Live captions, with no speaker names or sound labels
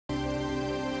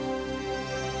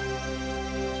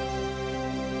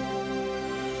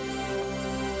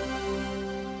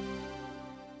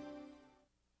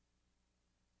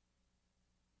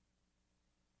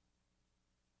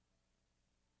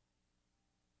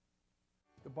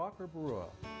Dibakar Barua,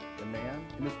 the man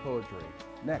in his poetry,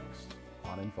 next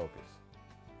on InFocus.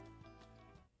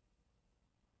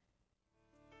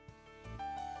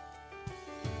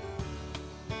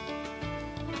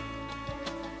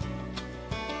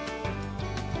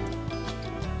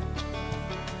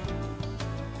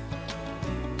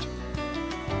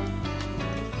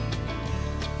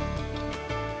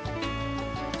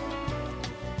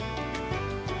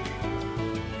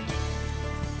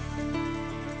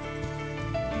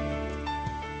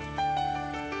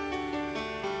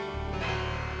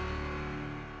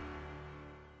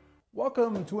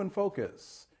 Welcome to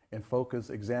InFocus.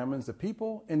 InFocus examines the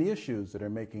people and the issues that are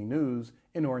making news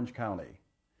in Orange County.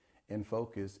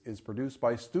 InFocus is produced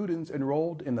by students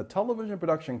enrolled in the television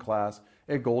production class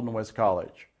at Golden West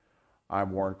College.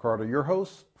 I'm Warren Carter, your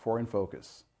host for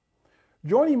InFocus.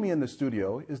 Joining me in the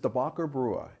studio is Dibakar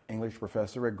Barua, English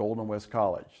professor at Golden West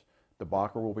College.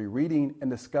 Dibakar will be reading and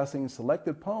discussing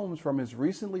selected poems from his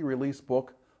recently released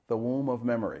book, The Womb of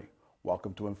Memory.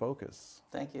 Welcome to InFocus.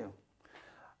 Thank you.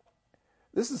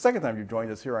 This is the second time you've joined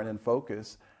us here on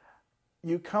InFocus.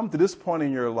 You come to this point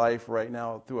in your life right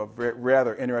now through a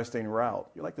rather interesting route.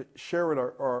 You'd like to share with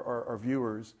our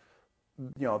viewers,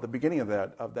 the beginning of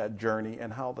that journey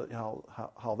and how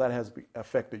that has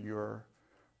affected your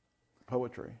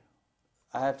poetry.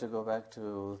 I have to go back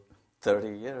to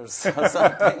 30 years or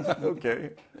something.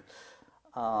 Okay.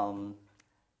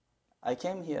 I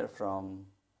came here from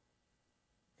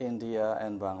India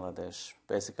and Bangladesh.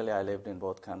 Basically, I lived in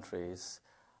both countries.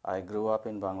 I grew up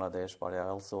in Bangladesh, but I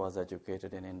also was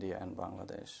educated in India and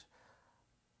Bangladesh.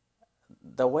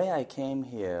 The way I came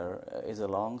here is a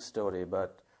long story,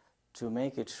 but to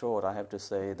make it short, I have to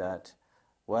say that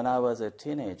when I was a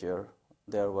teenager,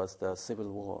 there was the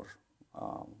Civil War,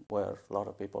 where a lot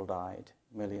of people died,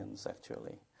 millions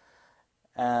actually.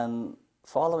 And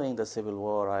following the Civil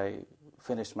War, I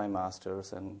finished my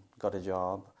master's and got a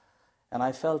job. And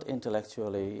I felt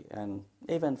intellectually and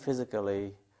even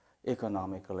physically,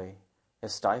 economically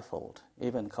stifled,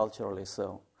 even culturally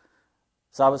so.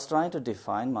 So I was trying to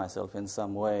define myself in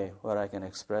some way where I can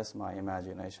express my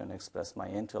imagination, express my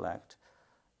intellect.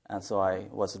 And so I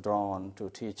was drawn to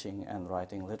teaching and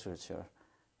writing literature.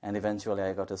 And eventually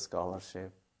I got a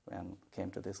scholarship and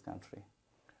came to this country.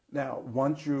 Now,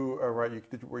 once you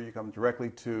arrived, were you come directly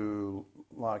to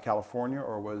California,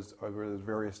 or were there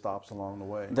various stops along the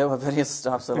way? There were various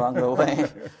stops along the way.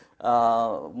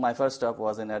 My first stop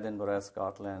was in Edinburgh,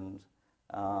 Scotland.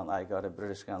 I got a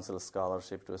British Council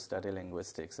scholarship to study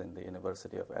linguistics in the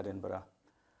University of Edinburgh.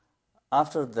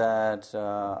 After that,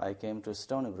 I came to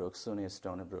SUNY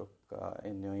Stony Brook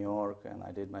in New York, and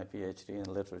I did my PhD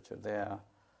in literature there.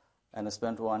 And I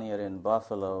spent 1 year in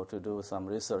Buffalo to do some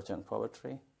research on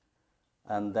poetry.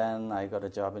 And then I got a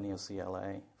job in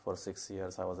UCLA. For 6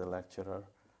 years I was a lecturer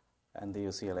in the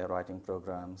UCLA writing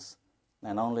programs.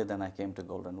 And only then I came to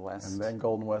Golden West. And then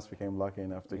Golden West became lucky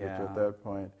enough to get you at that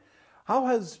point. How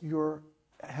has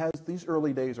these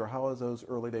early days, or how has those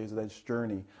early days of that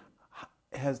journey,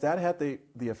 has that had the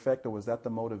effect, or was that the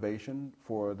motivation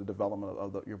for the development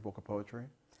of your book of poetry?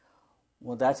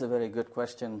 Well, that's a very good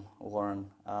question,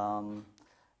 Warren.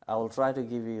 I will try to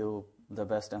give you the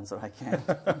best answer I can,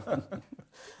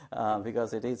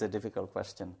 because it is a difficult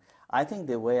question. I think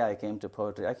the way I came to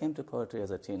poetry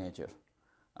as a teenager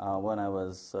when I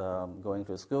was going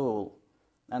to school.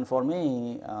 And for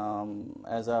me,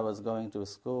 as I was going to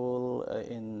school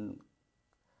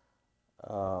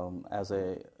as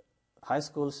a high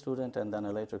school student and then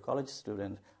a later college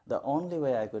student, the only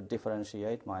way I could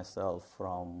differentiate myself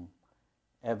from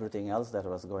everything else that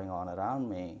was going on around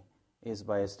me is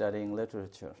by studying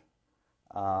literature.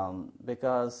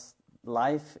 Because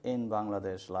life in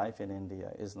Bangladesh, life in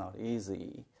India is not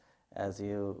easy, as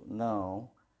you know,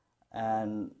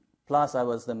 and plus I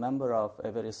was the member of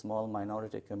a very small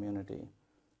minority community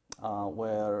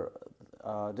where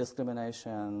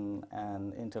discrimination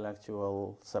and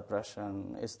intellectual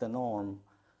suppression is the norm.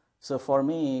 So for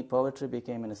me, poetry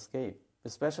became an escape,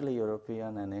 especially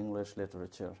European and English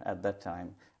literature at that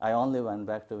time. I only went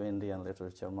back to Indian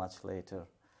literature much later.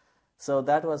 So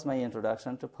that was my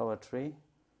introduction to poetry.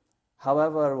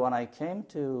 However, when I came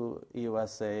to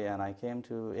USA and I came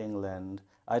to England,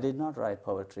 I did not write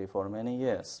poetry for many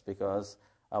years because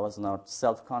I was not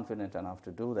self-confident enough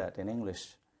to do that in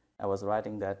English. I was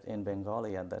writing that in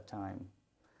Bengali at that time.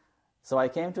 So I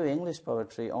came to English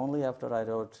poetry only after I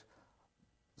wrote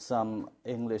some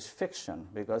English fiction,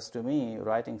 because to me,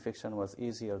 writing fiction was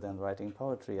easier than writing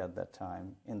poetry at that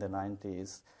time in the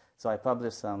 90s. So I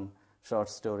published some short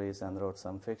stories and wrote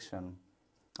some fiction.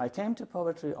 I came to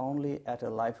poetry only at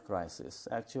a life crisis.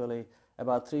 Actually,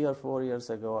 about 3 or 4 years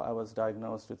ago, I was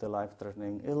diagnosed with a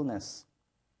life-threatening illness.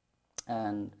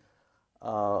 And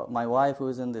my wife, who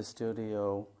is in the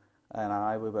studio, and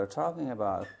I, we were talking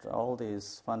about all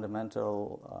these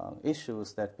fundamental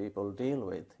issues that people deal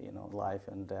with, life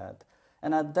and death.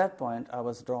 And at that point, I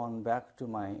was drawn back to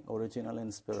my original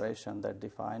inspiration that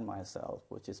defined myself,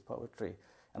 which is poetry.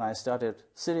 And I started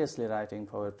seriously writing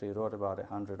poetry, wrote about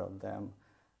 100 of them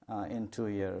in 2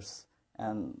 years.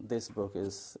 And this book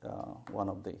is one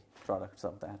of the products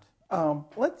of that. I'm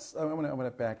going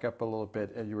to back up a little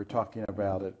bit as you were talking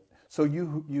about it. So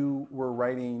you were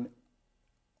writing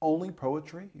only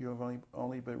poetry? You have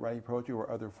only been writing poetry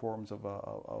or other forms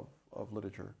of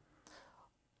literature?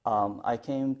 I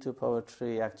came to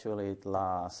poetry actually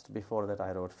last. Before that,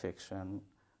 I wrote fiction,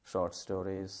 short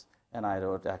stories, and I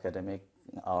wrote academic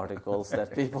articles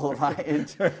that people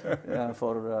write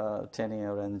for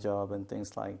tenure and job and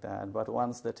things like that. But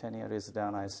once the tenure is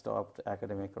done, I stopped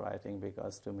academic writing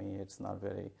because to me it's not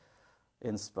very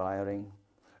inspiring.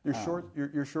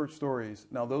 Your short stories.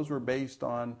 Now those were based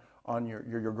on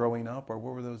your growing up, or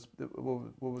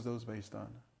what was those based on?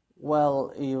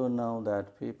 Well, you know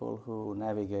that people who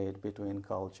navigate between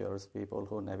cultures, people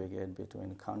who navigate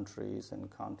between countries and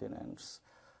continents,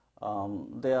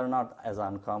 they are not as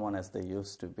uncommon as they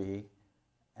used to be.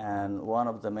 And one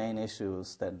of the main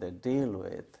issues that they deal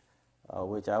with,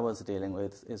 which I was dealing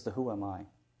with, is the who am I?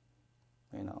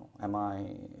 Am I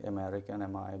American?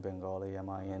 Am I Bengali? Am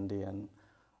I Indian?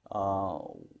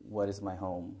 Where is my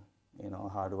home?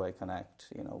 How do I connect?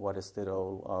 What is the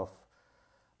role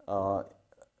of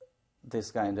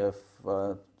this kind of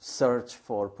search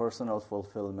for personal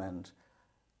fulfillment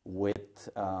with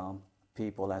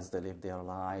people as they live their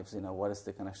lives? What is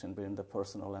the connection between the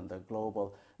personal and the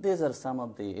global? These are some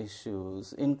of the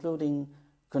issues, including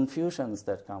confusions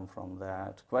that come from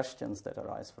that, questions that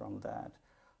arise from that,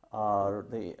 are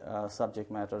the subject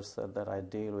matters that I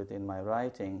deal with in my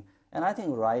writing. And I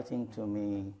think writing to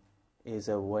me is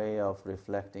a way of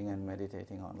reflecting and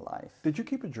meditating on life. Did you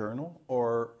keep a journal,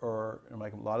 or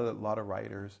like a lot of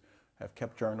writers have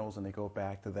kept journals and they go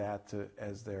back to that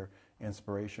as their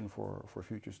inspiration for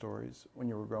future stories when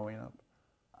you were growing up?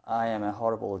 I am a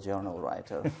horrible journal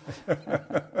writer.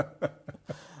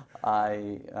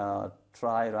 I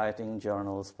try writing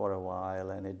journals for a while,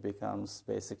 and it becomes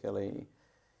basically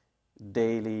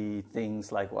daily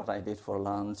things like what I did for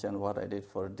lunch and what I did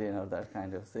for dinner, that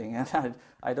kind of thing. And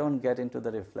I don't get into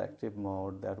the reflective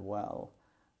mode that well.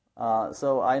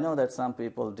 So I know that some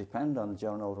people depend on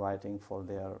journal writing for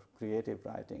their creative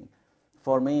writing.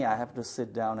 For me, I have to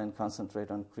sit down and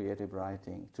concentrate on creative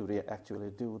writing to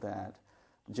actually do that.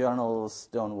 Journals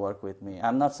don't work with me.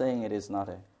 I'm not saying it is not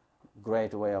a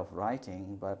great way of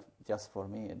writing, but just for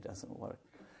me, it doesn't work.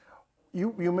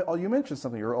 You mentioned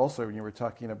something also when you were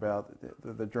talking about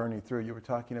the journey through. You were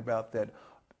talking about that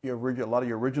a lot of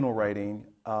your original writing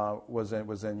was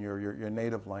in your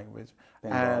native language.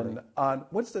 Bengali. And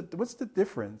what's the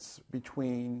difference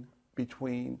between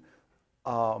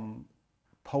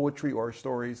poetry or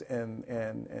stories in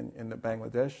the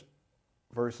Bangladesh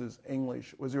versus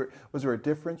English? Was there a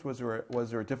difference? Was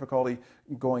there a difficulty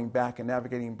going back and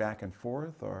navigating back and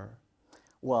forth, or?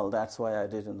 Well, that's why I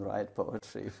didn't write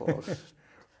poetry for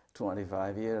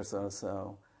 25 years or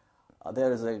so.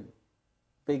 There is a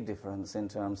big difference in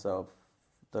terms of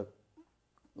the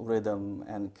rhythm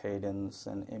and cadence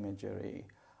and imagery.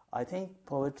 I think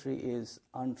poetry is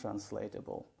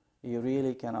untranslatable. You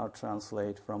really cannot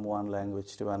translate from one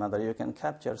language to another. You can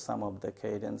capture some of the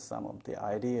cadence, some of the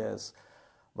ideas,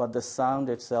 but the sound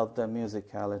itself, the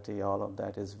musicality, all of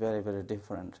that is very, very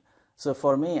different. So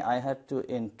for me, I had to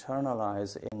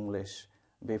internalize English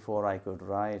before I could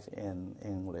write in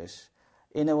English.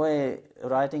 In a way,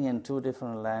 writing in two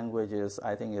different languages,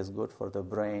 I think, is good for the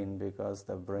brain, because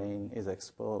the brain is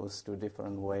exposed to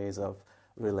different ways of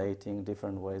relating,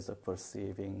 different ways of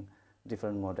perceiving,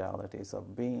 different modalities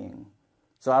of being.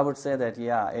 So I would say that,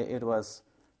 yeah, it was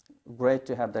great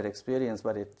to have that experience,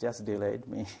 but it just delayed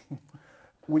me.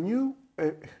 When you...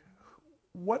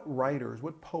 what writers,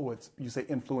 what poets you say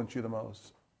influence you the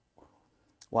most?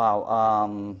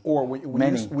 Wow, or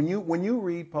many. When you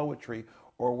read poetry,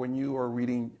 or when you are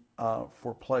reading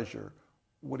for pleasure,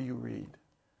 what do you read?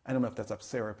 I don't know if that's a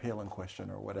Sarah Palin question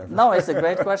or whatever. No, it's a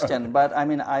great question, but I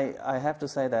mean, I have to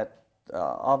say that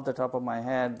off the top of my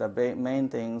head, the main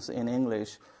things in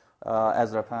English,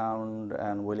 Ezra Pound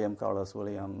and William Carlos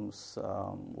Williams,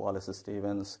 Wallace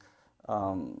Stevens,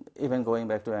 even going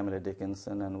back to Emily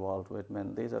Dickinson and Walt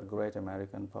Whitman, these are great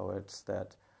American poets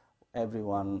that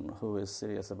everyone who is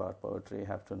serious about poetry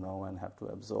have to know and have to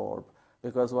absorb,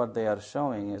 because what they are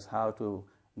showing is how to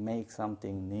make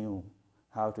something new,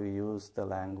 how to use the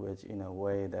language in a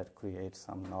way that creates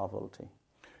some novelty.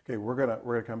 Okay, we're gonna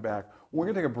come back. We're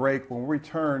gonna take a break. When we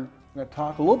return, we're gonna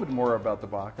talk a little bit more about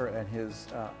Dibakar and his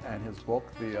book,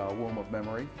 The Womb of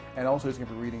Memory, and also he's gonna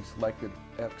be reading selected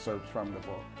excerpts from the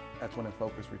book. That's when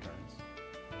InFocus returns.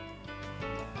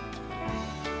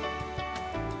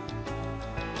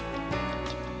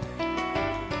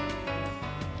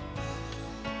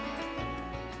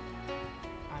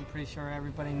 I'm pretty sure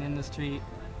everybody in the industry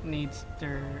needs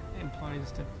their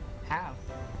employees to have.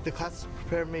 The class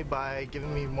prepared me by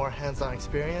giving me more hands-on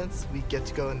experience. We get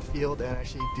to go in the field and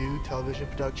actually do television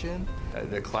production.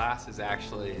 The class has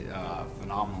actually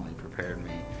phenomenally prepared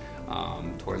me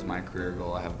towards my career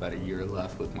goal. I have about a year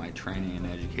left with my training and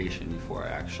education before I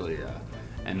actually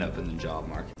end up in the job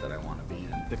market that I want to be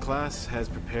in. The class has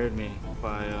prepared me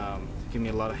by giving me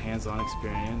a lot of hands-on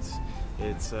experience.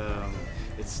 It's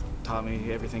taught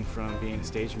me everything from being a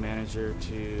stage manager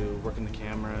to working the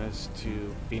cameras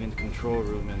to being in the control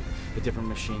room and the different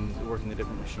machines, working the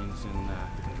different machines in the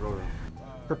control room.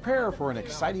 Prepare for an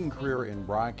exciting career in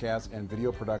broadcast and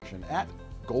video production at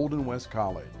Golden West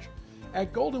College.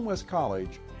 At Golden West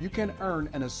College, you can earn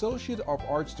an Associate of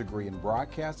Arts degree in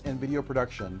broadcast and video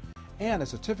production and a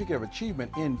Certificate of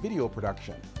Achievement in video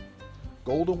production.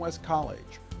 Golden West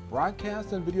College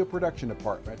Broadcast and Video Production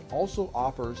Department also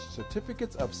offers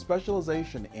certificates of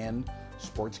specialization in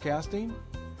sportscasting,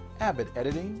 avid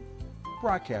editing,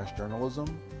 broadcast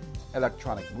journalism,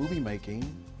 electronic movie making,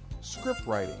 script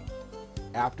writing,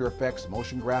 After Effects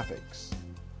motion graphics.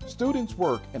 Students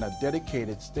work in a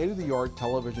dedicated state-of-the-art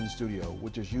television studio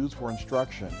which is used for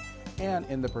instruction and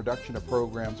in the production of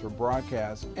programs for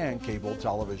broadcast and cable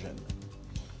television.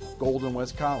 Golden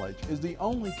West College is the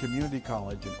only community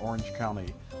college in Orange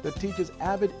County that teaches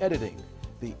Avid editing,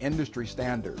 the industry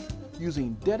standard,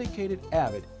 using dedicated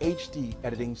Avid HD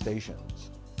editing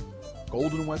stations.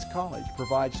 Golden West College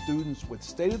provides students with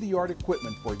state-of-the-art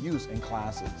equipment for use in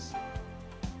classes.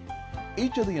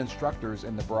 Each of the instructors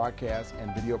in the broadcast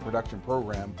and video production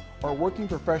program are working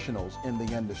professionals in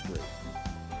the industry.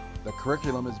 The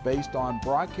curriculum is based on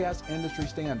broadcast industry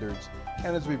standards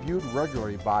and is reviewed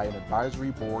regularly by an advisory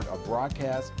board of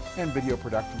broadcast and video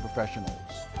production professionals.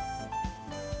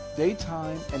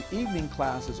 Daytime and evening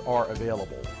classes are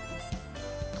available.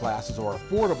 Classes are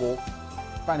affordable.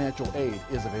 Financial aid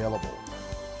is available.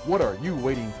 What are you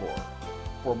waiting for?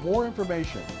 For more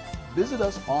information, visit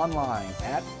us online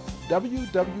at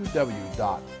www.gwc.info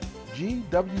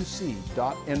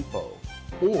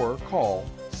or call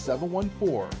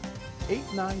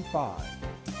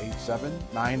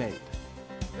 714-895-8798.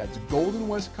 That's Golden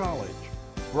West College,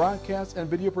 Broadcast and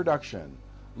Video Production,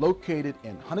 located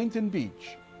in Huntington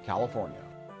Beach, California.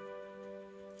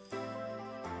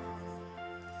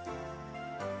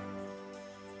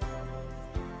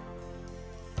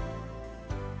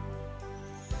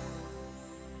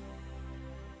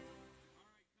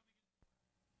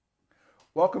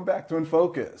 Welcome back to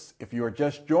InFocus. If you are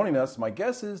just joining us, my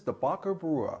guest is Dibakar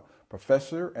Barua,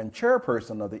 professor and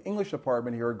chairperson of the English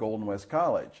department here at Golden West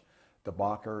College.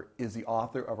 Dibakar is the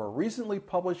author of a recently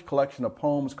published collection of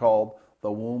poems called The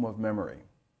Womb of Memory.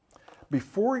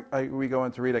 Before we go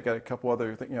into read, I got a couple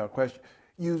other questions.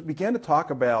 You began to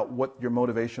talk about what your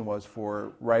motivation was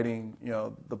for writing,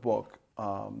 the book,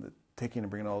 taking and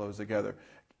bringing all those together.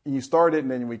 And you started,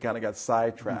 and then we kind of got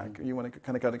sidetracked. Mm-hmm. You want to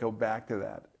kind of go back to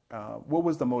that. What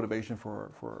was the motivation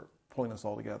for pulling this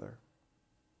all together?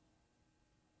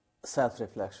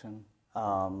 Self-reflection.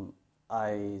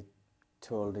 I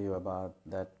told you about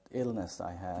that illness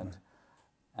I had,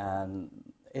 and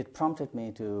it prompted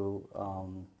me to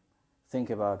think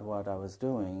about what I was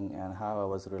doing and how I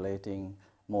was relating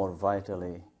more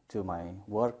vitally to my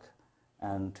work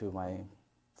and to my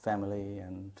family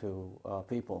and to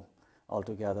people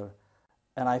altogether.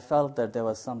 And I felt that there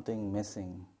was something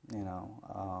missing,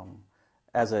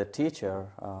 As a teacher,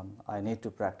 I need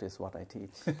to practice what I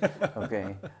teach,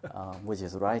 okay, which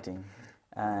is writing.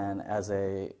 And as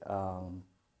a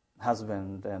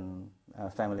husband and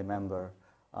family member,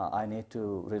 I need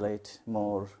to relate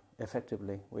more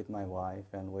effectively with my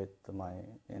wife and with my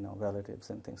relatives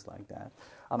and things like that.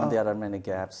 I mean, there are many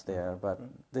gaps there, but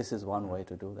this is one way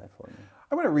to do that for me.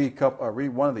 I'm going to read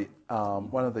one of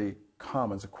the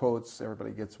comments, the quotes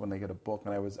everybody gets when they get a book,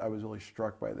 and I was really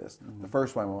struck by this. Mm-hmm. The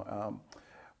first one.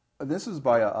 This is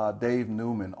by Dave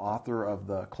Newman, author of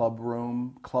the Club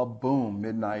Boom,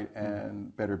 Midnight,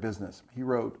 and Better Business. He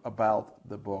wrote about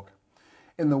the book.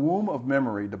 In the womb of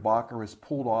memory, Dibakar has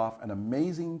pulled off an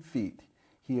amazing feat.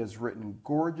 He has written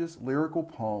gorgeous lyrical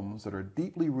poems that are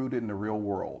deeply rooted in the real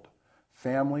world.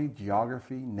 Family,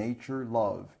 geography, nature,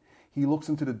 love. He looks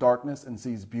into the darkness and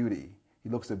sees beauty. He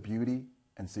looks at beauty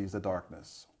and sees the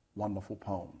darkness. Wonderful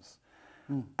poems.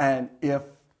 And if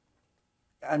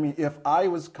I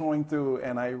was going through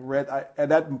and I read, and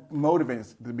that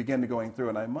motivates to begin to going through,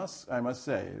 and I must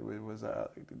say it was a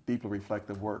deeply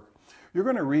reflective work. You're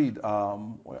going to read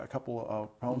a couple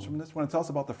of poems from this. Want to tell us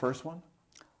about the first one?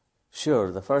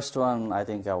 Sure. The first one, I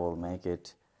think I will make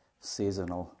it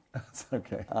seasonal. That's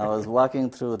okay. I was walking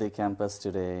through the campus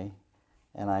today,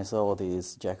 and I saw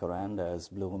these jacarandas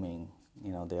blooming.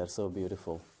 You know, they are so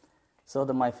beautiful. So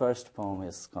my first poem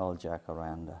is called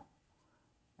Jacaranda.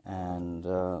 And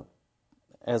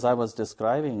as I was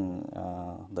describing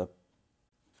the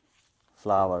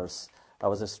flowers, I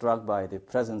was struck by the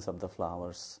presence of the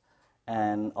flowers,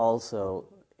 and also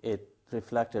it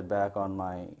reflected back on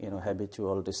my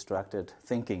habitual distracted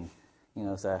thinking.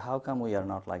 Say, how come we are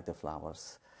not like the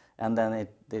flowers? And then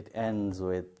it ends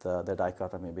with the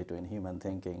dichotomy between human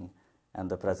thinking and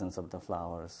the presence of the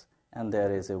flowers. And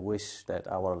there is a wish that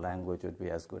our language would be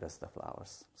as good as the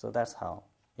flowers. So that's how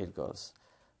it goes.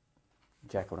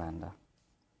 Jacaranda.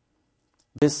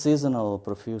 This seasonal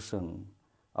profusion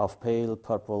of pale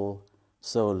purple,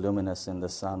 so luminous in the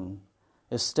sun,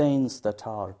 stains the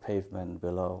tar pavement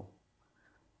below.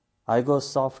 I go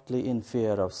softly in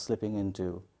fear of slipping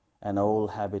into an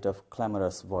old habit of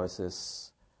clamorous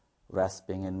voices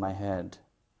rasping in my head.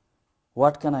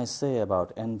 What can I say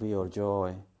about envy or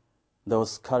joy,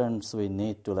 those currents we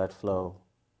need to let flow,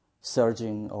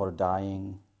 surging or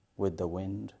dying with the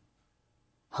wind?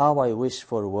 How I wish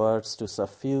for words to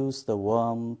suffuse the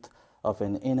warmth of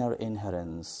an inner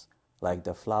inherence, like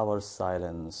the flower's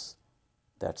silence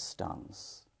that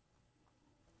stuns.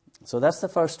 So that's the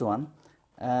first one.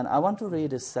 And I want to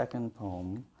read a second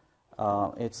poem.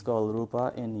 It's called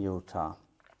Rupa in Utah.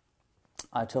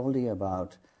 I told you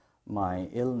about my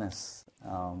illness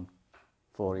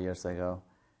 4 years ago.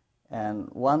 And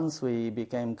once we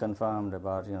became confirmed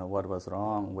about what was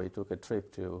wrong, we took a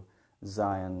trip to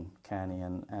Zion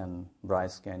Canyon and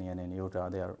Bryce Canyon in Utah.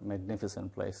 They are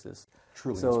magnificent places.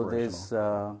 Truly so inspirational.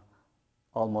 this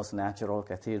almost natural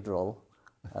cathedral,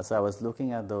 as I was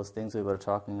looking at those things, we were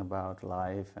talking about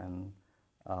life and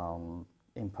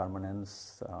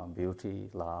impermanence, beauty,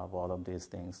 love, all of these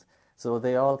things. So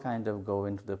they all kind of go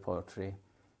into the poetry.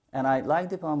 And I like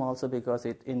the poem also because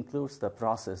it includes the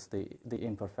process, the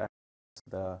imperfections,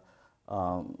 the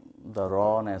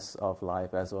rawness of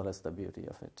life as well as the beauty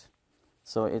of it.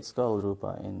 So it's called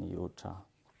Rupa in Utah.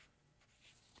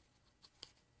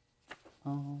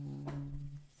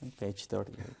 Page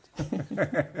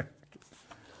 38.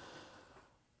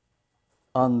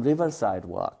 On Riverside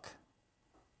Walk,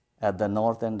 at the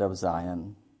north end of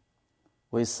Zion,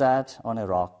 we sat on a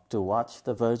rock to watch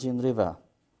the Virgin River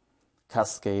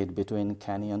cascade between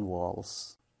canyon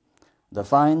walls. The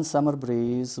fine summer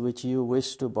breeze, which you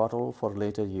wish to bottle for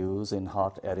later use in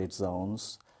hot, arid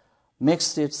zones,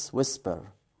 mixed its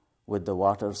whisper with the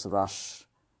water's rush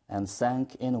and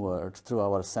sank inward through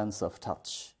our sense of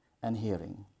touch and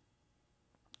hearing.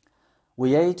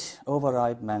 We ate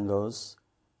overripe mangoes,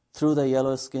 threw the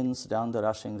yellow skins down the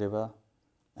rushing river,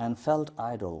 and felt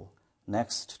idle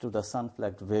next to the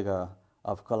sun-flecked vigor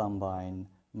of columbine,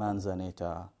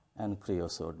 manzanita, and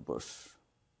creosote bush.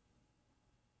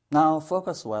 Now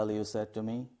focus well, you said to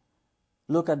me.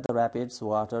 Look at the rapids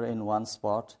water in one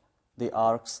spot, the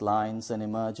arcs, lines, and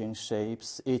emerging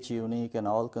shapes, each unique and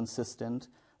all consistent,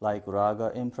 like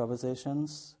raga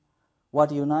improvisations.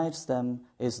 What unites them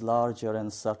is larger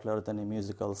and subtler than a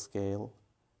musical scale.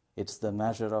 It's the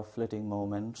measure of flitting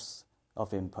moments,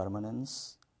 of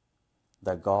impermanence.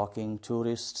 The gawking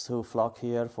tourists who flock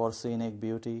here for scenic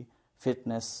beauty,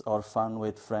 fitness, or fun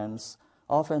with friends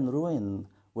often ruin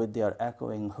with their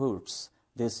echoing hoots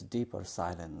this deeper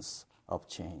silence of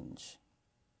change.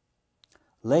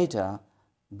 Later,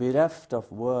 bereft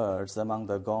of words among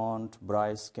the gaunt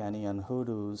Bryce Canyon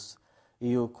hoodoos,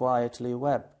 you quietly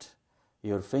wept,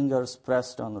 your fingers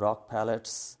pressed on rock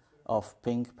palettes of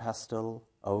pink pastel,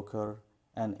 ochre,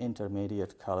 and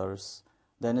intermediate colors,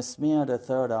 then smeared a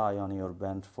third eye on your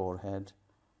bent forehead,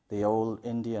 the old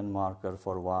Indian marker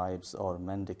for wives or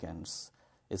mendicants,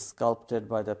 sculpted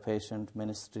by the patient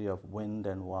ministry of wind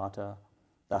and water.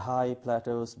 The high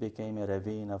plateaus became a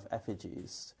ravine of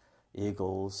effigies,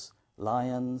 eagles,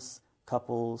 lions,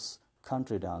 couples,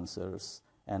 country dancers,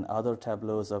 and other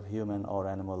tableaus of human or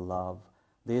animal love,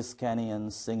 these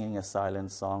canyons singing a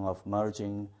silent song of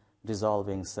merging,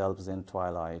 dissolving selves in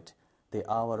twilight, the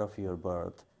hour of your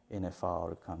birth in a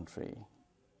far country.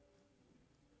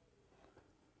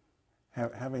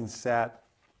 Having sat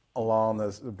along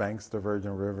the banks of the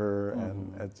Virgin River,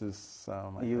 and it's just...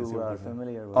 You are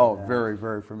familiar with Oh, that. very,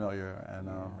 very familiar, and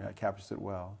yeah, it captures it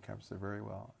well, captures it very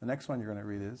well. The next one you're going to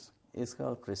read is? It's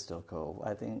called Crystal Cove.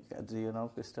 I think, do you know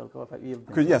Crystal Cove? You've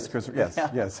been Yes, to yes,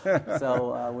 Yeah. yes.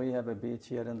 So we have a beach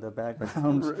here in the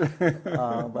background,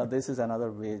 but this is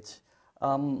another beach.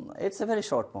 It's a very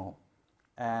short poem,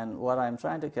 and what I'm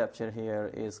trying to capture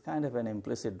here is kind of an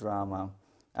implicit drama.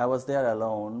 I was there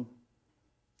alone.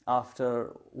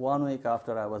 After 1 week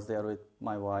after, I was there with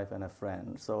my wife and a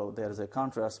friend. So there is a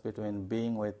contrast between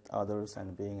being with others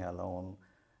and being alone,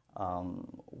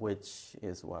 which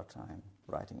is what I'm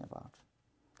writing about.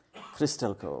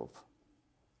 Crystal Cove.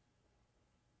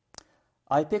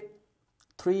 I picked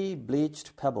 3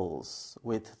 bleached pebbles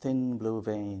with thin blue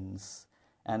veins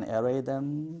and array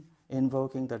them,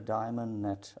 invoking the diamond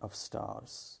net of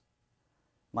stars.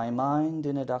 My mind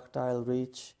in a ductile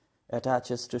reach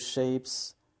attaches to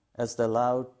shapes as the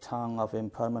loud tongue of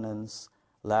impermanence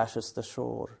lashes the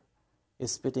shore,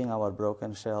 is spitting our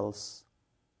broken shells,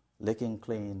 licking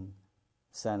clean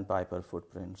sandpiper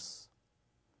footprints.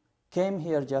 Came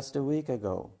here just a week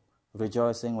ago,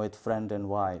 rejoicing with friend and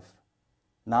wife.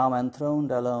 Now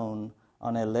enthroned alone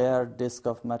on a layered disk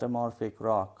of metamorphic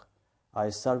rock,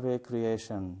 I survey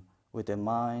creation with a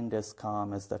mind as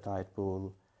calm as the tide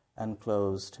pool,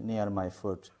 enclosed near my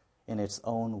foot in its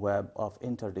own web of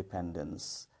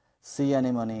interdependence. Sea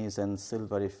anemones and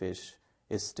silvery fish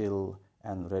is still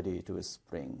and ready to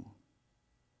spring.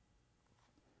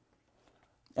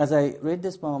 As I read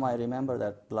this poem, I remember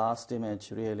that last image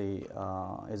really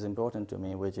is important to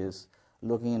me, which is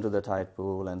looking into the tide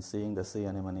pool and seeing the sea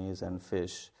anemones and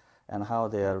fish, and how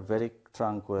they are very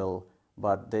tranquil,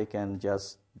 but they can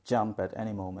just jump at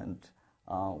any moment,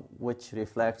 which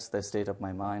reflects the state of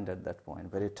my mind at that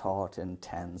point, very taut and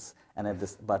tense, and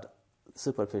but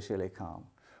superficially calm.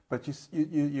 But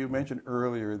you mentioned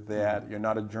earlier that you're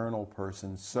not a journal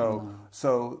person,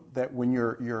 so that when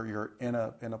you're in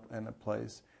a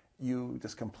place, you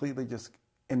just completely just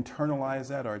internalize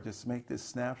that, or just make this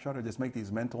snapshot, or just make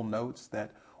these mental notes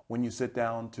that when you sit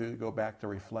down to go back to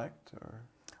reflect, or.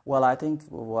 Well, I think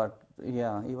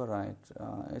yeah, you were right.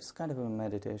 It's kind of a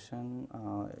meditation.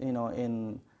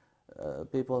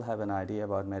 People have an idea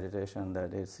about meditation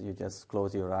that it's you just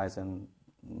close your eyes and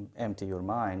empty your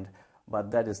mind.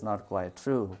 But that is not quite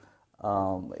true.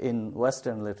 In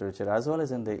Western literature, as well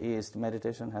as in the East,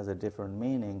 meditation has a different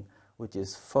meaning, which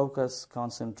is focus,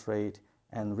 concentrate,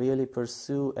 and really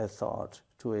pursue a thought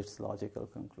to its logical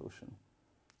conclusion.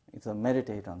 It's a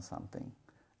meditate on something.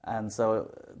 And so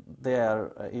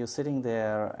you're sitting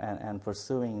there and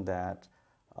pursuing that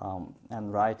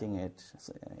and writing it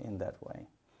in that way.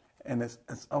 And it's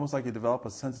almost like you develop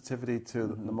a sensitivity to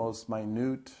the most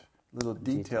minute little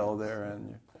detail there.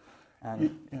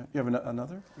 And you have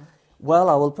another? Well,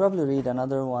 I will probably read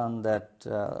another one that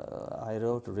I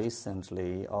wrote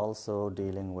recently, also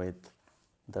dealing with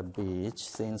the beach,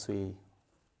 since we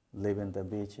live in the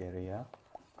beach area.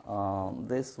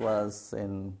 This was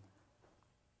in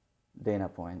Dana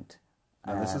Point.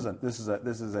 This is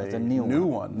a new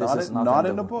one. This Not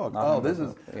in the book. Oh, this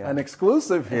is an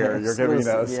exclusive here you're giving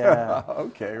us. Yeah.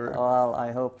 Okay. Well,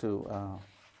 I hope to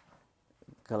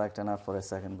collect enough for a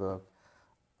second book.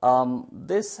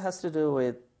 This has to do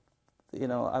with,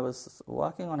 I was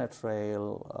walking on a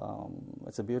trail.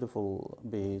 It's a beautiful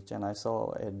beach, and I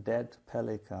saw a dead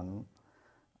pelican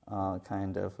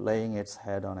kind of laying its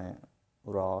head on a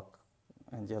rock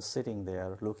and just sitting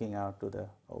there looking out to the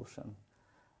ocean.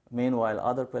 Meanwhile,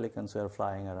 other pelicans were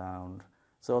flying around.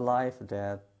 So life,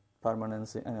 death,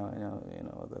 permanence,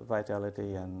 the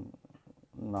vitality and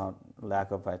not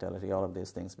lack of vitality, all of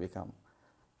these things become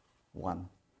one.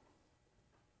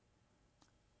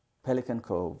 Pelican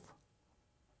Cove.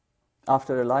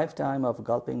 After a lifetime of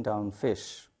gulping down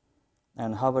fish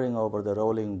and hovering over the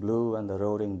rolling blue and the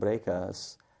roaring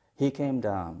breakers, he came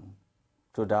down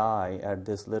to die at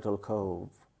this little cove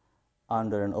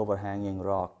under an overhanging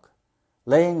rock,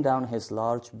 laying down his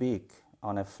large beak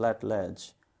on a flat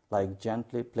ledge, like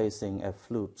gently placing a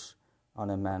flute on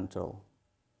a mantle.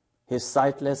 His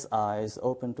sightless eyes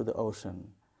open to the ocean,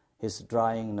 his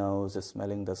drying nose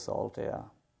smelling the salt air,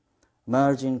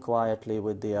 merging quietly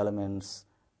with the elements,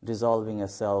 dissolving a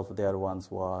self there once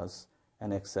was,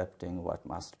 and accepting what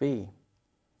must be.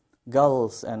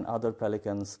 Gulls and other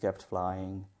pelicans kept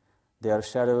flying, their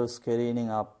shadows careening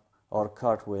up or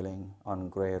cartwheeling on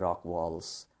grey rock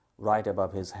walls, right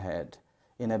above his head,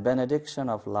 in a benediction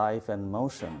of life and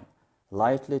motion,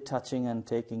 lightly touching and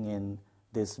taking in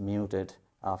this muted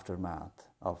aftermath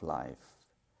of life.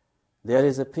 There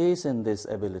is a peace in this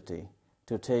ability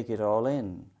to take it all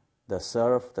in, The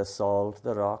surf, the salt,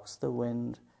 the rocks, the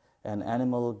wind, an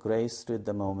animal graced with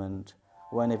the moment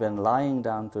when even lying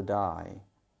down to die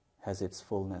has its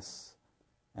fullness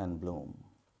and bloom.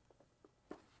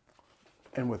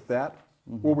 And with that,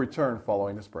 we'll return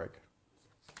following this break.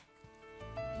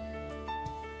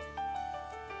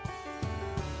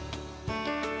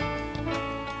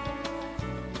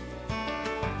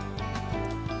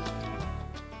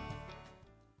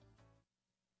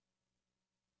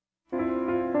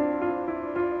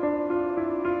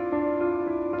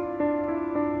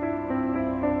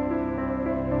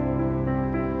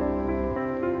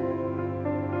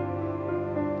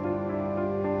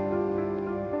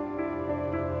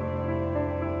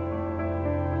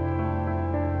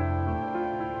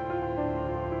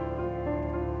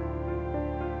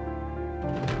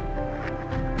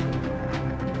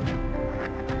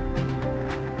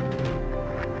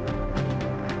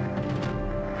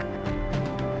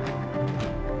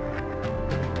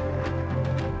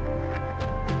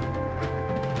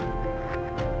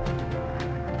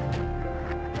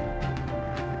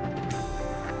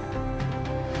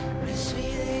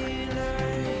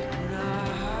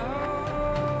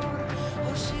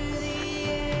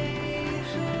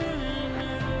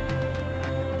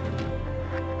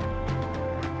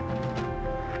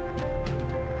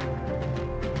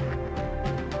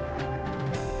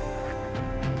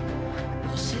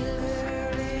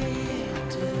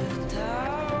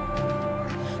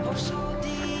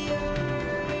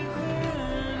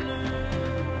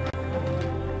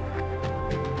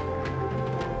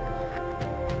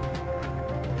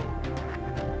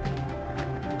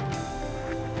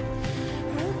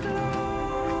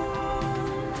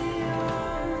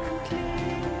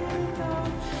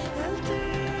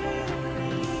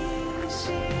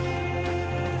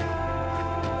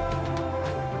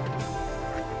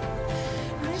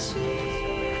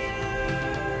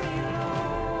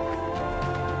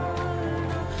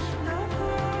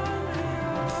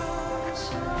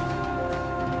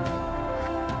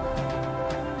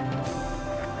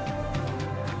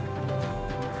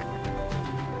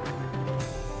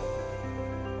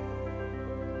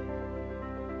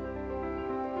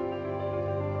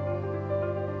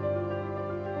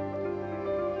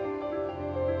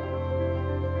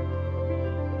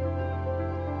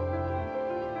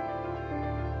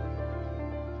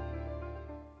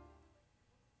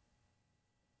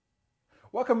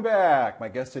 Welcome back. My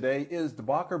guest today is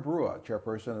Dibakar Barua,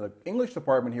 chairperson of the English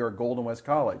department here at Golden West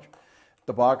College.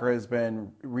 Dibakar has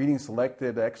been reading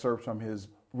selected excerpts from his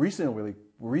recently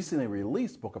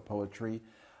released book of poetry,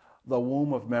 The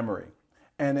Womb of Memory.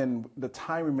 And in the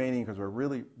time remaining, because we're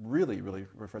really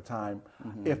for time,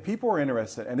 if people are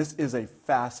interested, and this is a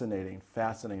fascinating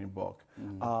book,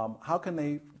 how can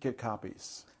they get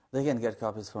copies? They can get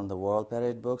copies from the World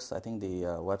Parade Books. I think the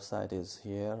website is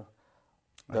here.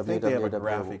 I think they have a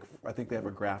graphic. I think they have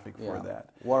a graphic for that.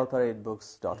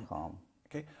 WorldParadeBooks.com.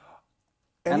 Okay.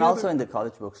 And also in the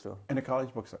college bookstore. In the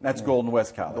college bookstore. That's Golden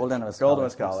West College. Golden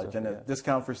West College. And a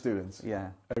discount for students.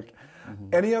 Yeah. Okay.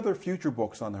 Any other future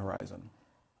books on the horizon?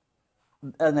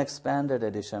 An expanded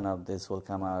edition of this will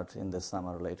come out in the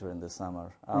summer, later in the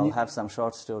summer. I'll have some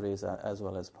short stories as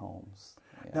well as poems.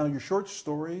 Yeah. Now, your short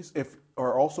stories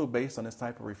are also based on this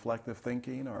type of reflective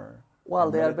thinking, or? Well,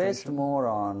 or they are meditation? based more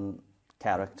on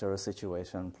character,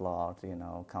 situation, plot,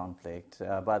 conflict,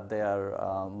 but they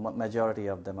are, majority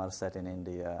of them are set in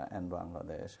India and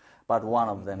Bangladesh, but one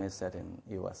of them is set in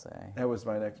USA. That was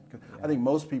my next, I think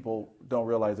most people don't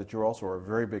realize that you're also a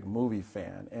very big movie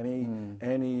fan.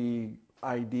 Any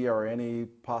idea or any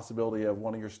possibility of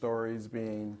one of your stories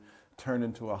being turned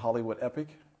into a Hollywood epic?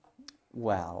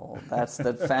 Well, that's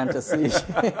the fantasy.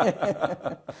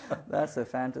 That's a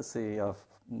fantasy of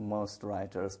most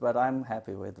writers, but I'm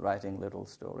happy with writing little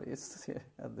stories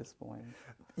at this point.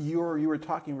 You were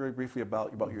talking very briefly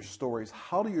about your stories.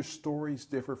 How do your stories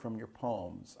differ from your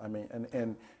poems? I mean,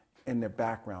 and their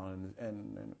background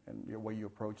and the way you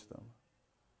approach them.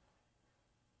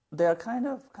 They are kind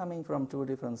of coming from two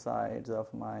different sides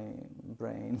of my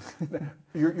brain.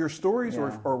 Your stories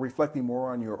are reflecting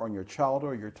more on your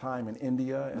childhood, your time in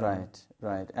India.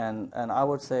 Right. And I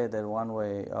would say that one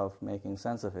way of making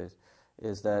sense of it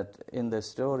is that in the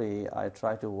story, I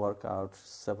try to work out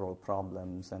several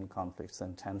problems and conflicts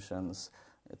and tensions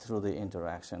through the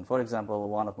interaction. For example,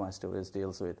 one of my stories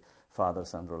deals with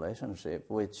father-son relationship,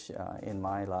 which in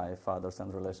my life,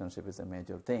 father-son relationship is a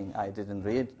major thing. I didn't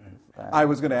read. I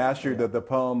was going to ask you the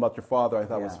poem about your father. I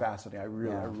thought was fascinating. I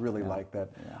really like that.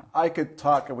 Yeah. I could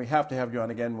talk, and we have to have you on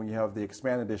again when you have the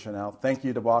expanded edition out. Thank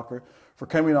you, Dibakar, for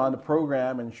coming on the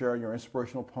program and sharing your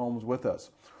inspirational poems with us.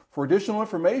 For additional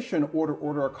information or to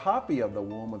order a copy of The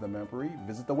Womb of the Memory,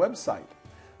 visit the website.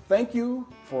 Thank you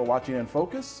for watching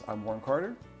InFocus. I'm Warren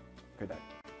Carter. Good night.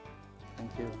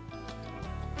 Thank you.